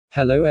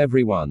Hello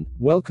everyone,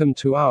 welcome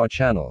to our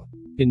channel.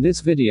 In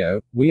this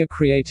video, we are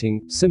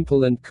creating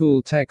simple and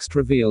cool text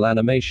reveal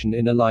animation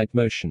in Alight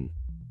motion.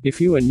 If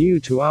you are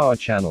new to our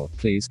channel,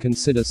 please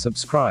consider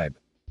subscribe.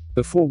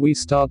 Before we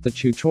start the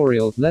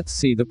tutorial, let's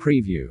see the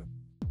preview.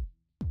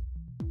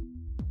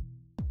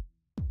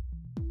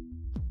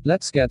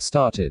 Let's get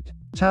started.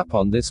 Tap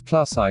on this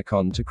plus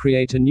icon to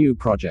create a new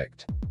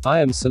project. I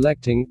am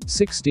selecting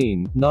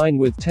 16:9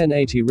 with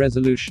 1080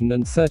 resolution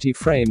and 30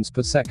 frames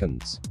per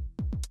second.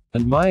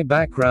 And my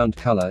background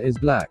color is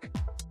black.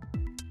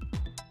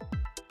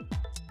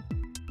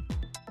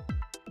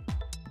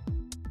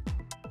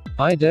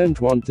 I don't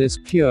want this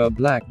pure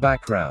black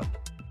background.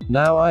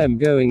 Now I am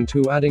going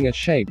to adding a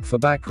shape for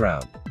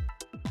background.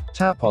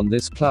 Tap on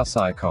this plus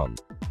icon.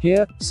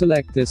 Here,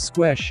 select this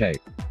square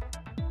shape.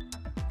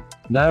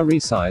 Now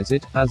resize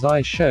it, as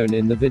I shown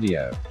in the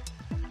video.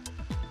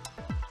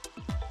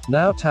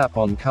 Now tap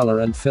on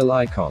color and fill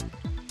icon.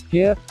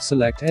 Here,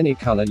 select any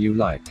color you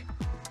like.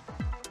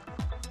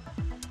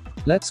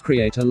 Let's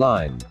create a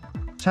line.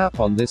 Tap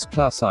on this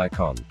plus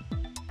icon.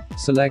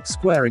 Select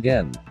square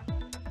again.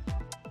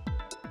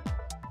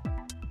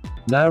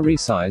 Now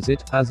resize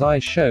it, as I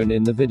shown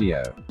in the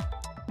video.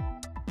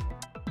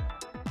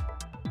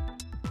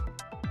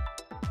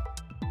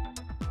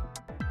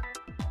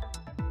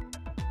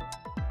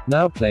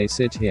 Now place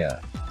it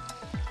here.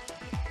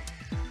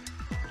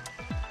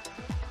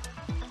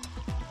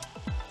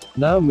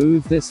 Now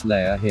move this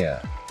layer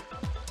here.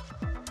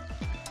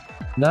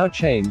 Now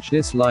change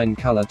this line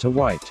color to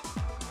white.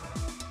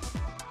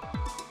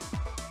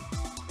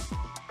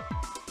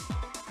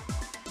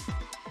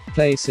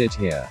 Place it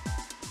here.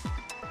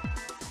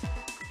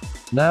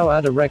 Now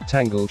add a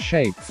rectangle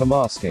shape for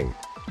masking.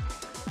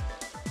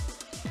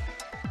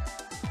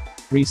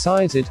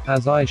 Resize it,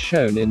 as I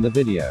shown in the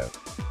video.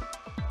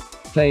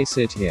 Place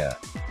it here.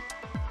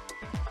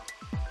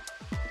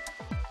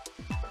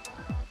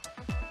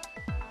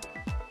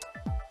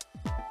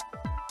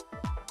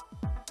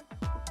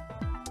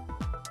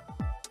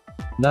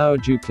 Now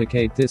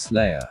duplicate this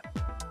layer.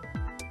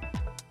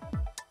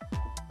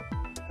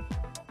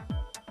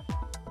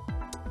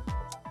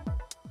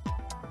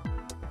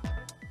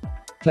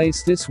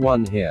 Place this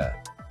one here.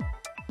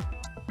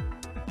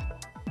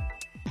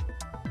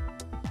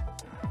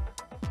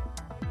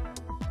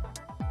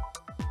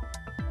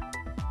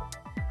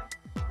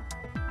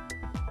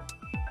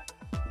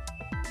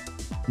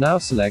 Now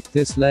select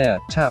this layer,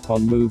 tap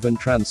on Move and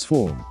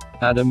Transform.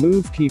 Add a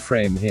move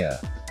keyframe here.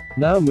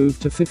 Now move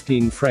to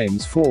 15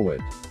 frames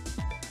forward.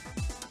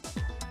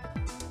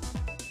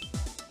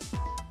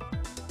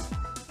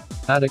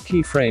 Add a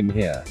keyframe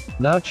here.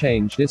 Now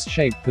change this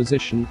shape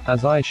position,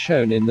 as I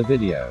shown in the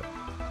video.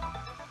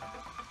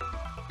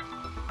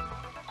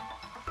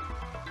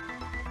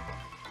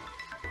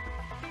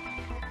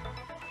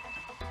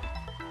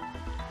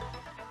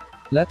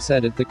 Let's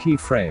edit the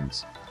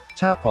keyframes.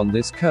 Tap on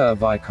this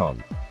curve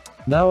icon.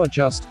 Now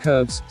adjust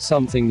curves,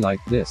 something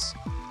like this.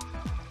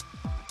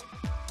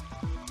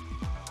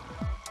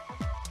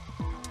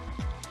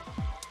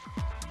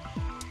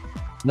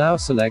 Now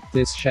select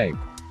this shape.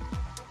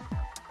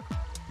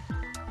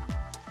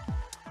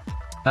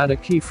 Add a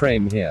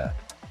keyframe here.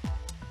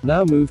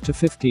 Now move to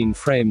 15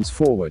 frames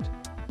forward.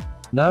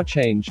 Now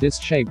change this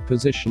shape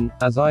position,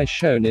 as I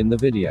shown in the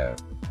video.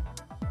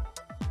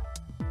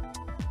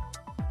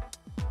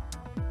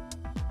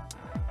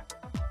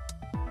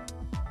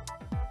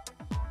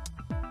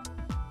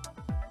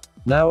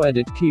 Now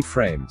edit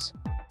keyframes.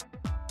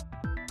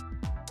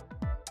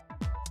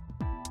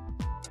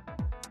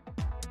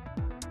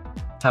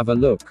 Have a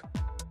look.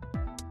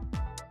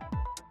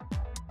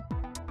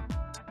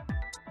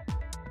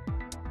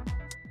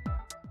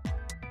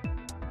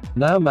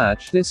 Now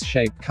match this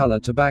shape color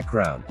to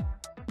background.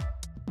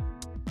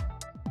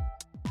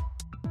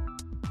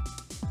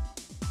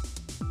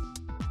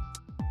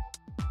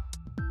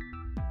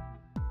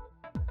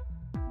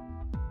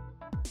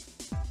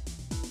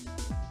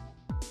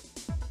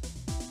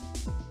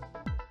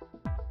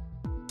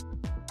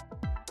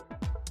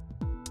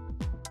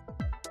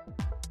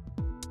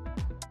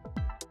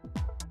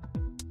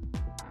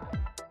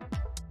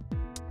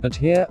 And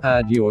here,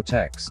 add your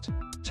text.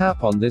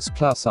 Tap on this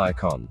plus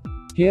icon.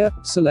 Here,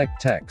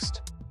 select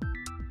text.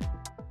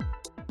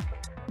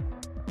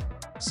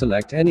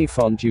 Select any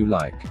font you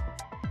like.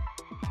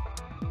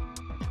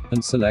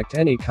 And select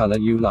any color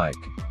you like.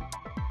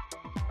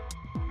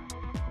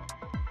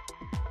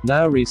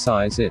 Now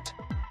resize it.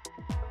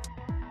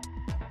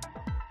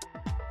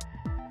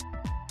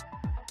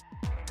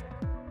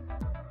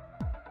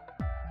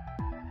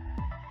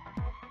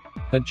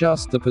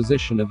 Adjust the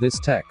position of this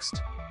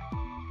text.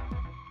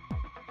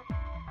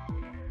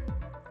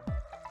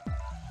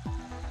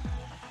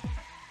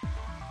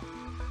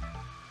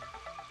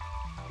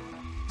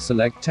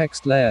 Select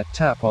text layer,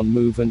 tap on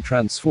Move and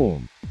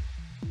Transform.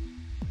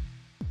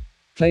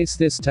 Place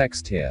this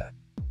text here.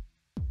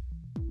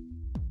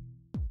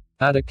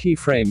 Add a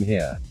keyframe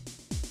here.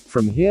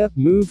 From here,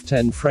 move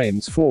 10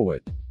 frames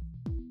forward.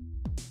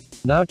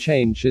 Now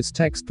change this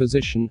text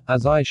position,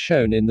 as I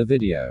shown in the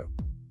video.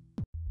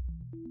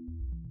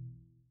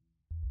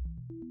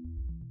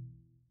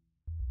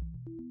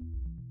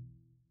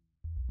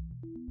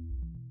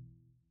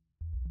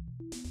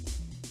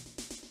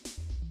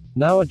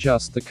 Now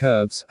adjust the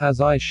curves,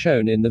 as I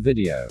shown in the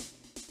video.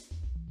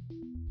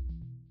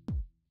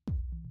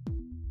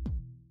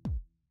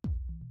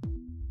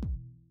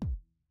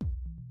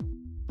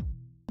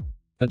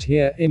 But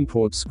here,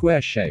 import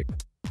square shape.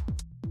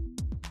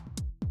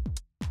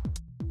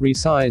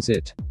 Resize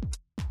it.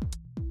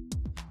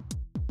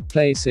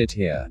 Place it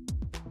here.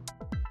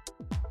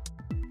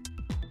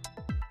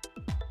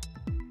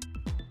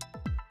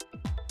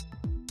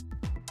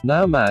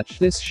 Now match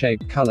this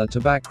shape color to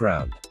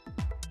background.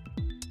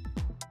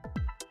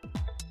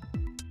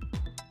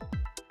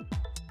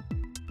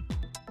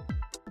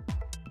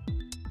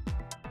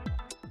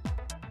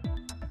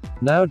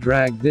 Now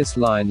drag this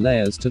line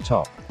layers to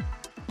top.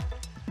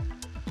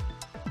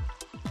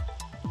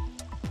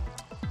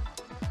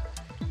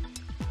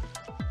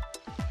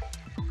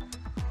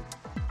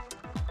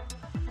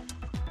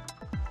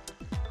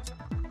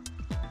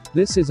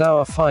 This is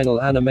our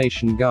final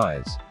animation,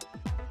 guys.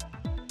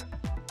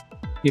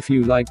 If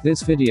you like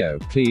this video,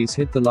 please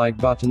hit the like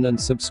button and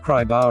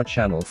subscribe our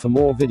channel for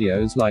more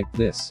videos like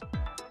this.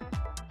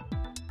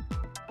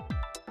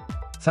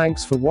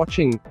 Thanks for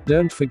watching,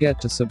 don't forget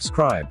to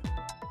subscribe.